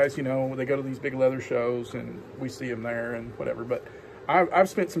those guys, they go to these big leather shows, and we see them there and whatever. But I've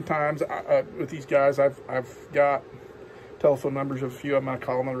spent some times with these guys. I've got telephone numbers of a few of them. I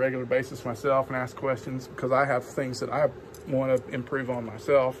call them on a regular basis myself and ask questions because I have things that I want to improve on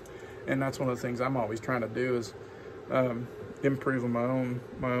myself, and that's one of the things I'm always trying to do is improve on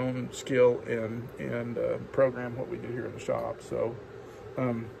my own skill and program what we do here in the shop. So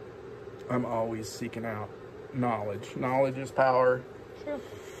I'm always seeking out knowledge. Knowledge is power. Sure.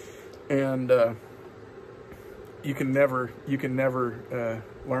 And you can never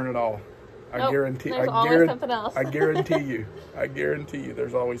learn it all. Nope, there's always something else. I guarantee you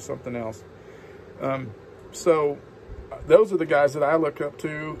there's always something else. So those are the guys that I look up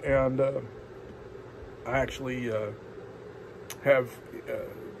to, and I actually have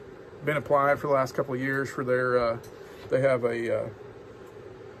been applying for the last couple of years for their they have a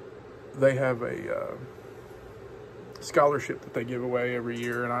scholarship that they give away every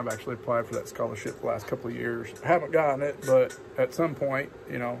year, and I've actually applied for that scholarship the last couple of years. I haven't gotten it, but at some point,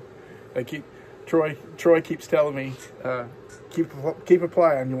 you know, they keep Troy keeps telling me keep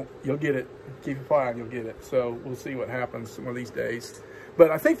applying, you'll get it. Keep applying, you'll get it. So we'll see what happens one of these days.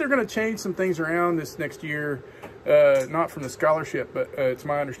 But I think they're going to change some things around this next year, not from the scholarship, but it's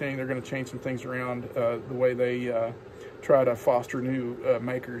my understanding they're going to change some things around the way they try to foster new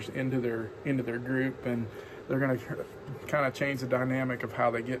makers into their group, and they're going to kind of change the dynamic of how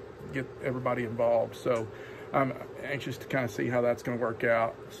they get everybody involved. So I'm anxious to kind of see how that's going to work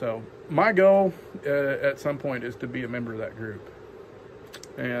out. So my goal at some point is to be a member of that group.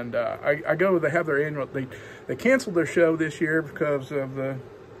 And I go, they have their annual, they canceled their show this year because of the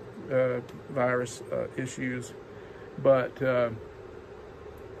virus issues, but they're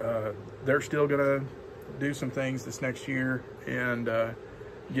still going to do some things this next year and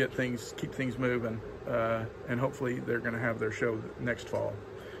keep things moving. And hopefully they're going to have their show next fall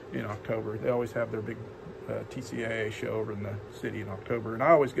in October. They always have their big TCAA show over in the city in October, and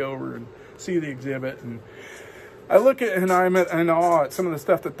I always go over and see the exhibit, and I look at and I'm in awe at some of the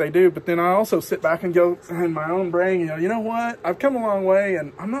stuff that they do, but then I also sit back and go in my own brain, you know what? I've come a long way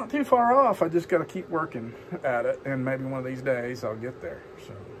and I'm not too far off. I just got to keep working at it, and maybe one of these days I'll get there.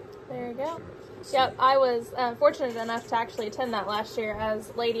 So there you go. Yep, I was fortunate enough to actually attend that last year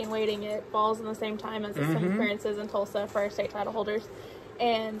as lady in waiting. It falls in the same time as the swim appearances in Tulsa for our state title holders.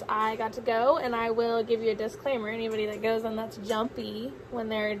 And I got to go, and I will give you a disclaimer. Anybody that goes and that's jumpy when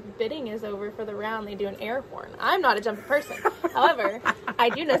their bidding is over for the round, they do an air horn. I'm not a jumpy person. However, I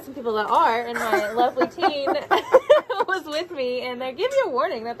do know some people that are, and my lovely teen was with me, and they give you a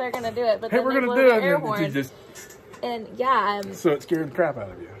warning that they're going to do it. But hey, then we're they going blow to do the it. air horn. And yeah. So it scared the crap out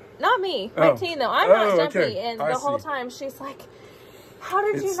of you. Not me. My teen, though. I'm not jumpy. Okay. And the whole time, she's like, how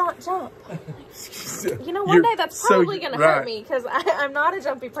did you not jump? Like, you know, one day that's probably going to hurt me because I'm not a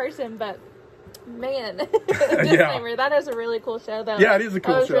jumpy person, but man, disclaimer, that is a really cool show, though. Yeah, it is a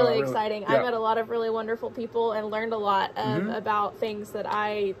cool show. It was really exciting. I met a lot of really wonderful people and learned a lot about things that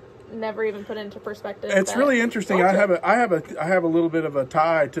I never even put into perspective. It's really interesting. I have a little bit of a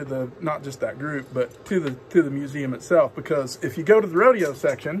tie to the, not just that group, but to the museum itself, because if you go to the rodeo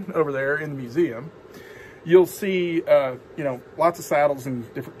section over there in the museum, you'll see, you know, lots of saddles in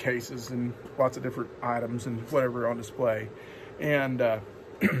different cases and lots of different items and whatever on display. And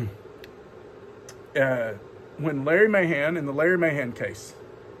when Larry Mahan, in the Larry Mahan case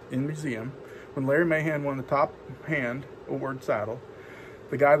in the museum, when Larry Mahan won the top hand award saddle,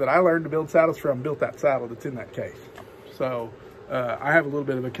 the guy that I learned to build saddles from built that saddle that's in that case. So I have a little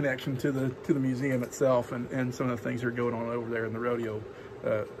bit of a connection to the museum itself and some of the things that are going on over there in the rodeo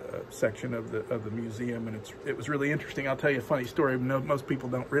section of the museum, and it was really interesting. I'll tell you a funny story. Most people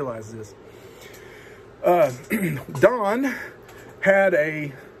don't realize this. Don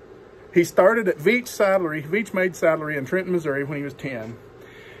he started at Veach Saddlery. Veach made saddlery in Trenton, Missouri when he was 10,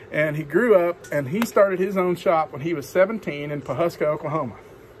 and he grew up and he started his own shop when he was 17 in Pawhuska, Oklahoma.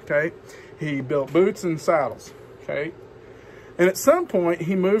 Okay, he built boots and saddles. Okay, and at some point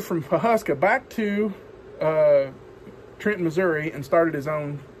he moved from Pawhuska back to Trenton, Missouri, and started his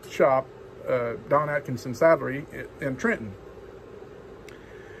own shop, Don Atkinson Saddlery in Trenton.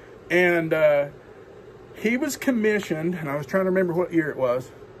 And he was commissioned, and I was trying to remember what year it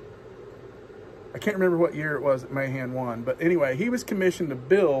was. I can't remember what year it was that Mahan won, but anyway, he was commissioned to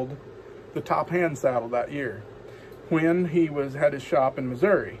build the top hand saddle that year when he had his shop in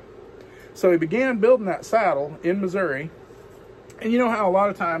Missouri. So he began building that saddle in Missouri, and you know how a lot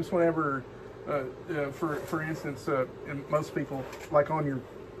of times whenever for instance, and most people, like on your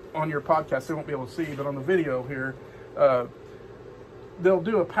podcast, they won't be able to see, but on the video here, they'll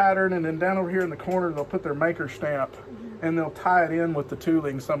do a pattern, and then down over here in the corner, they'll put their maker stamp, and they'll tie it in with the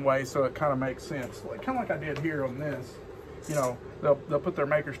tooling some way so it kind of makes sense. Kind of like I did here on this. You know, they'll put their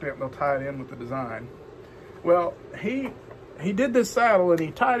maker stamp, and they'll tie it in with the design. Well, he did this saddle, and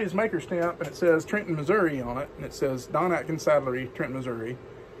he tied his maker stamp, and it says Trenton, Missouri on it, and it says Don Atkins Saddlery, Trenton, Missouri.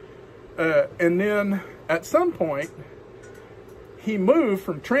 And then at some point, he moved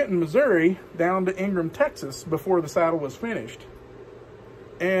from Trenton, Missouri down to Ingram, Texas before the saddle was finished.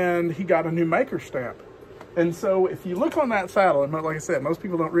 And he got a new maker stamp. And so if you look on that saddle, and like I said, most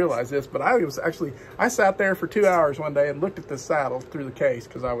people don't realize this, but I sat there for 2 hours one day and looked at this saddle through the case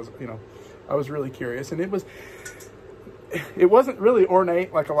because I was really curious. And it wasn't really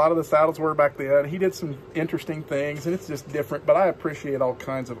ornate like a lot of the saddles were back then. He did some interesting things, and it's just different, but I appreciate all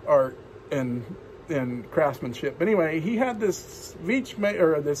kinds of art and craftsmanship. But anyway, he had this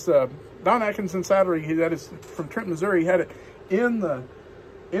Don Atkinson Saddlery. That is from Trenton, Missouri. He had it in the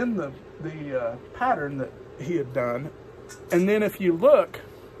pattern that he had done. And then if you look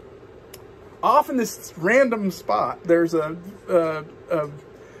off in this random spot, there's a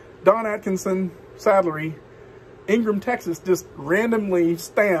Don Atkinson Saddlery, Ingram, Texas, just randomly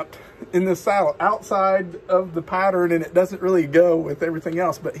stamped in this saddle outside of the pattern, and it doesn't really go with everything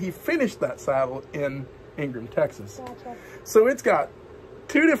else, but he finished that saddle in Ingram, Texas. Gotcha. So it's got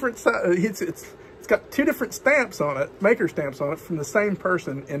two different it's got two different stamps on it, maker stamps on it, from the same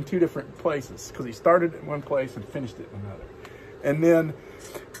person in two different places, because he started in one place and finished it in another. And then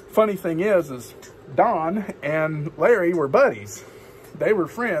funny thing is Don and Larry were buddies. They were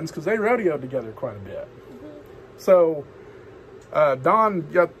friends because they rodeoed together quite a bit. So Don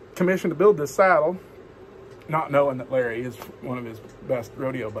got commissioned to build this saddle, not knowing that Larry is one of his best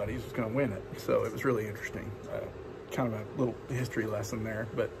rodeo buddies, was going to win it. So it was really interesting. Kind of a little history lesson there,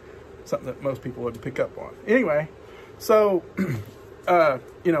 but something that most people wouldn't pick up on. Anyway, so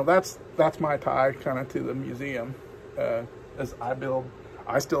that's my tie kind of to the museum. As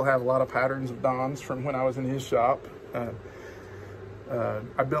I still have a lot of patterns of Don's from when I was in his shop.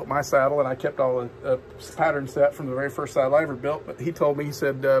 I built my saddle, and I kept all the pattern set from the very first saddle I ever built. But he told me, he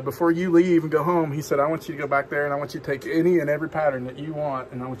said, before you leave and go home, he said, I want you to go back there and I want you to take any and every pattern that you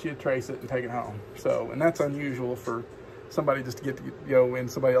want, and I want you to trace it and take it home. So, and that's unusual for somebody just to get to go in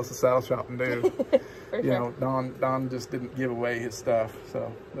somebody else's saddle shop and do. Don just didn't give away his stuff.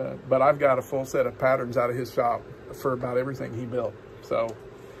 So, but I've got a full set of patterns out of his shop for about everything he built. So,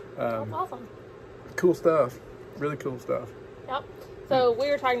 that's awesome. Cool stuff. Really cool stuff. Yep. So we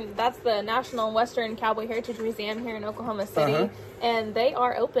were talking, that's the National Western Cowboy Heritage Museum here in Oklahoma City. And they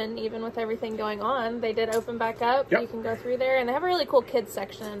are open even with everything going on. They did open back up. Yep. You can go through there, and they have a really cool kids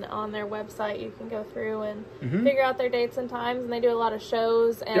section on their website. You can go through and figure out their dates and times, and they do a lot of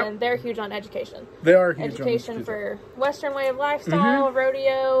shows, and they're huge on education. They are huge education on for Western way of lifestyle,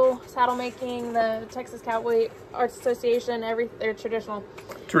 rodeo, saddle making, the Texas Cowboy Arts Association, their traditional,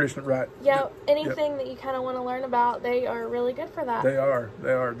 right. Yeah, anything that you kind of want to learn about, they are really good for that.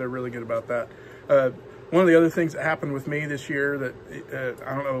 They're really good about that. One of the other things that happened with me this year that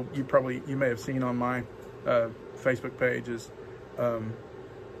I don't know, you may have seen on my Facebook page is I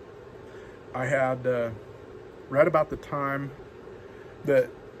had right about the time that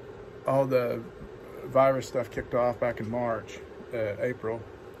all the virus stuff kicked off back in March, April,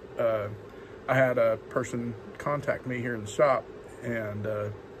 I had a person contact me here in the shop, and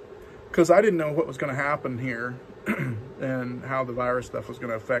because I didn't know what was going to happen here and how the virus stuff was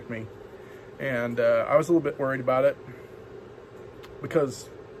going to affect me. And I was a little bit worried about it because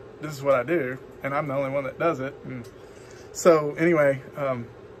this is what I do, and I'm the only one that does it. And so anyway,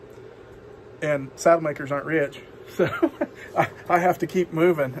 and saddle makers aren't rich, so I have to keep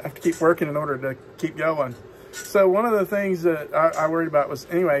moving. I have to keep working in order to keep going. So one of the things that I worried about was,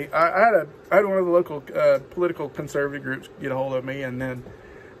 anyway, I had one of the local political conservative groups get a hold of me, and then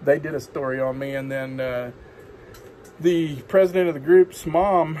they did a story on me, and then the president of the group's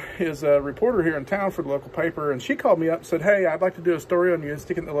mom is a reporter here in town for the local paper, and she called me up and said, hey, I'd like to do a story on you and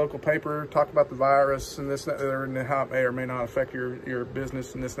stick it in the local paper, talk about the virus and this and that, and how it may or may not affect your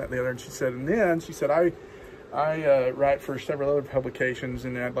business and this and that and the other. And she said, I write for several other publications,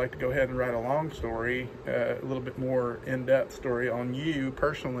 and I'd like to go ahead and write a long story, a little bit more in-depth story on you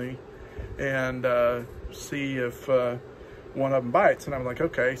personally, and see if one of them bites. And I'm like,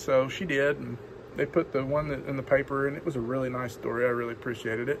 okay. So she did, and they put the one in the paper, and it was a really nice story. I really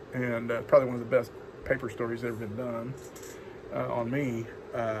appreciated it, and probably one of the best paper stories that ever been done on me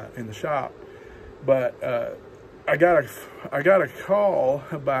in the shop. But I got a call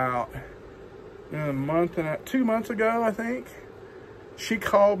about a month and 2 months ago, I think. She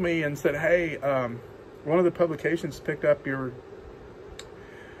called me and said, hey, one of the publications picked up your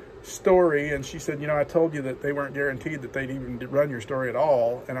story, and she said, I told you that they weren't guaranteed that they'd even run your story at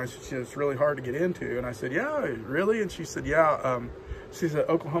all. And I said, it's really hard to get into. And I said, yeah, really? And she said, yeah. She said,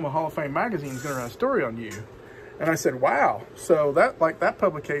 Oklahoma Hall of Fame magazine is going to run a story on you. And I said, wow. So that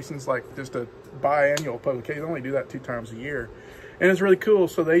publication's like just a biannual publication. They only do that 2 times a year. And it's really cool.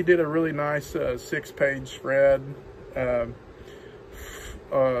 So they did a really nice 6-page spread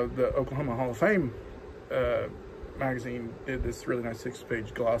the Oklahoma Hall of Fame magazine did this really nice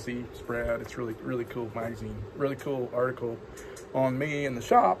 6-page glossy spread. It's really, really cool magazine, really cool article on me in the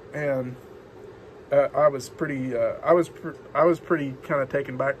shop. And I was pretty kind of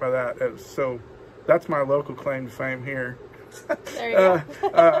taken back by that. So that's my local claim to fame here. There you go.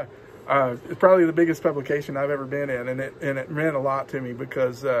 It's probably the biggest publication I've ever been in, and it meant a lot to me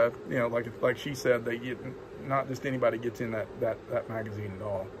because you know, like she said, not just anybody gets in that magazine at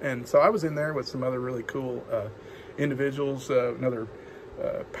all. And so I was in there with some other really cool individuals, another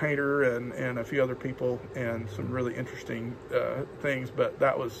painter and a few other people, and some really interesting things. But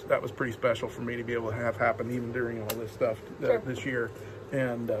that was pretty special for me to be able to have happen even during all this stuff this year.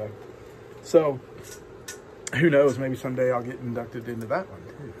 And so who knows, maybe someday I'll get inducted into that one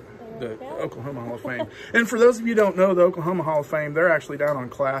too. The Oklahoma Hall of Fame. And for those of you who don't know, the Oklahoma Hall of Fame, they're actually down on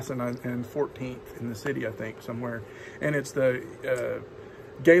Class and 14th in the city, I think, somewhere. And it's the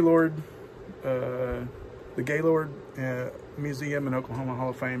Gaylord Museum and Oklahoma Hall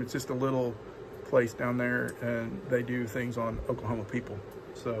of Fame. It's just a little place down there, and they do things on Oklahoma people.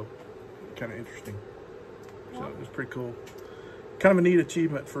 So kind of interesting. So it was pretty cool. Kind of a neat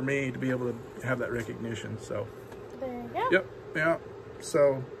achievement for me to be able to have that recognition. So there you go. Yep. Yeah.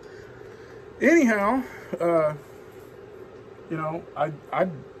 So anyhow, you know,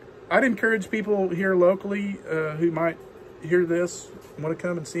 I'd encourage people here locally who might hear this, want to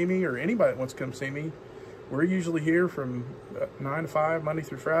come and see me, or anybody that wants to come see me. We're usually here from 9 to 5 Monday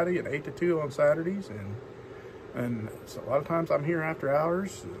through Friday, and 8 to 2 on Saturdays, and so a lot of times I'm here after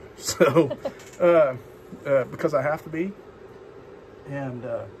hours. So because I have to be, and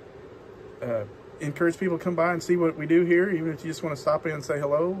encourage people to come by and see what we do here, even if you just want to stop in and say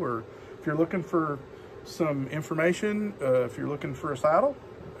hello, or if you're looking for some information, if you're looking for a saddle,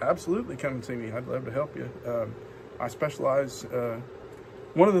 absolutely come and see me. I'd love to help you. I specialize,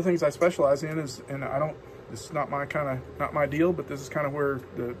 one of the things I specialize in is, and this is not my deal, but this is kind of where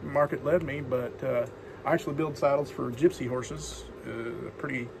the market led me, but I actually build saddles for gypsy horses, a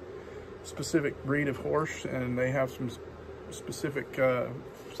pretty specific breed of horse, and they have some specific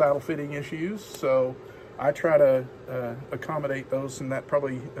saddle fitting issues. So I try to accommodate those, and that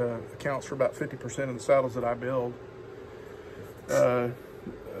probably accounts for about 50% of the saddles that I build, or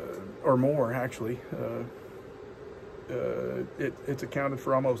more actually. It's accounted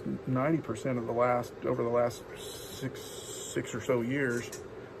for almost 90% of over the last six or so years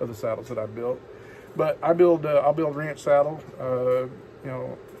of the saddles that I've built. But I'll build ranch saddle, you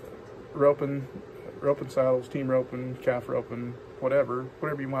know, roping saddles, team roping, calf roping, whatever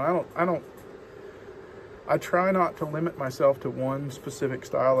you want. I try not to limit myself to one specific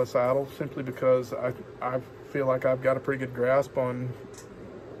style of saddle, simply because I feel like I've got a pretty good grasp on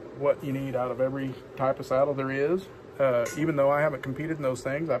what you need out of every type of saddle there is. Even though I haven't competed in those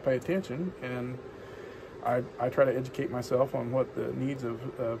things, I pay attention, and I try to educate myself on what the needs of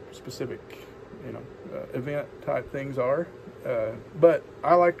specific, you know, event type things are. But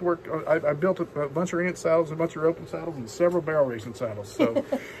I like to work. I built a bunch of ranch saddles, a bunch of roping saddles, and several barrel racing saddles. So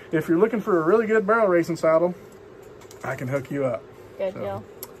if you're looking for a really good barrel racing saddle, I can hook you up. Good deal.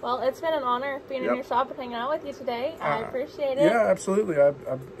 Well, it's been an honor being in your shop and hanging out with you today. I appreciate it. Yeah, absolutely.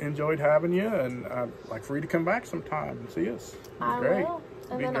 I've enjoyed having you, and I'd like for you to come back sometime and see us. I will.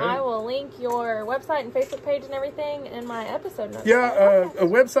 And then I will link your website and Facebook page and everything in my episode notes. Yeah, a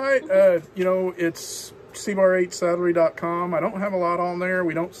website, you know, it's cbar8saddlery.com. I don't have a lot on there.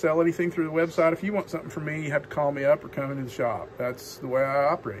 We don't sell anything through the website. If you want something from me, you have to call me up or come into the shop. That's the way I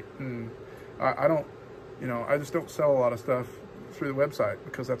operate. And I don't, you know, I just don't sell a lot of stuff through the website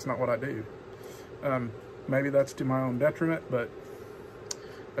because that's not what I do. Maybe that's to my own detriment, but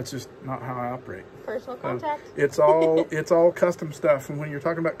that's just not how I operate. Personal contact. It's all custom stuff, and when you're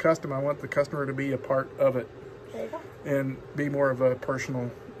talking about custom, I want the customer to be a part of it. There you go. And be more of a personal,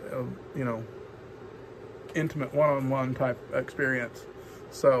 you know, intimate one-on-one type experience.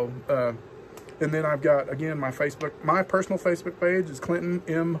 So, and then I've got, again, my personal Facebook page is Clinton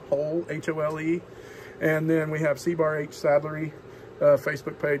M. Hole, H-O-L-E. And then we have CBAR 8 Saddlery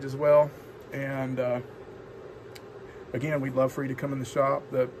Facebook page as well. And again, we'd love for you to come in the shop.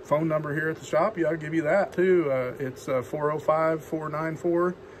 The phone number here at the shop, yeah, I'll give you that too. It's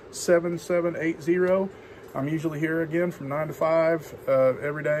 405-494-7780. I'm usually here again from 9 to 5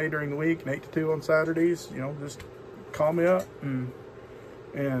 every day during the week, and 8 to 2 on Saturdays. You know, just call me up and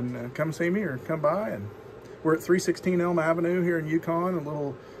come see me or come by. And we're at 316 Elm Avenue here in Yukon, a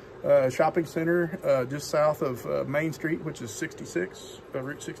little shopping center just south of Main Street, which is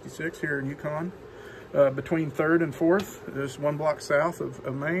Route 66 here in Yukon. Between 3rd and 4th, there's 1 block south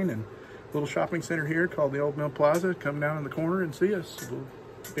of Main, and a little shopping center here called the Old Mill Plaza. Come down in the corner and see us. We'll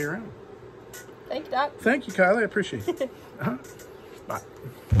be around. Thank you, Doc. Thank you, Kylie. I appreciate it. Bye.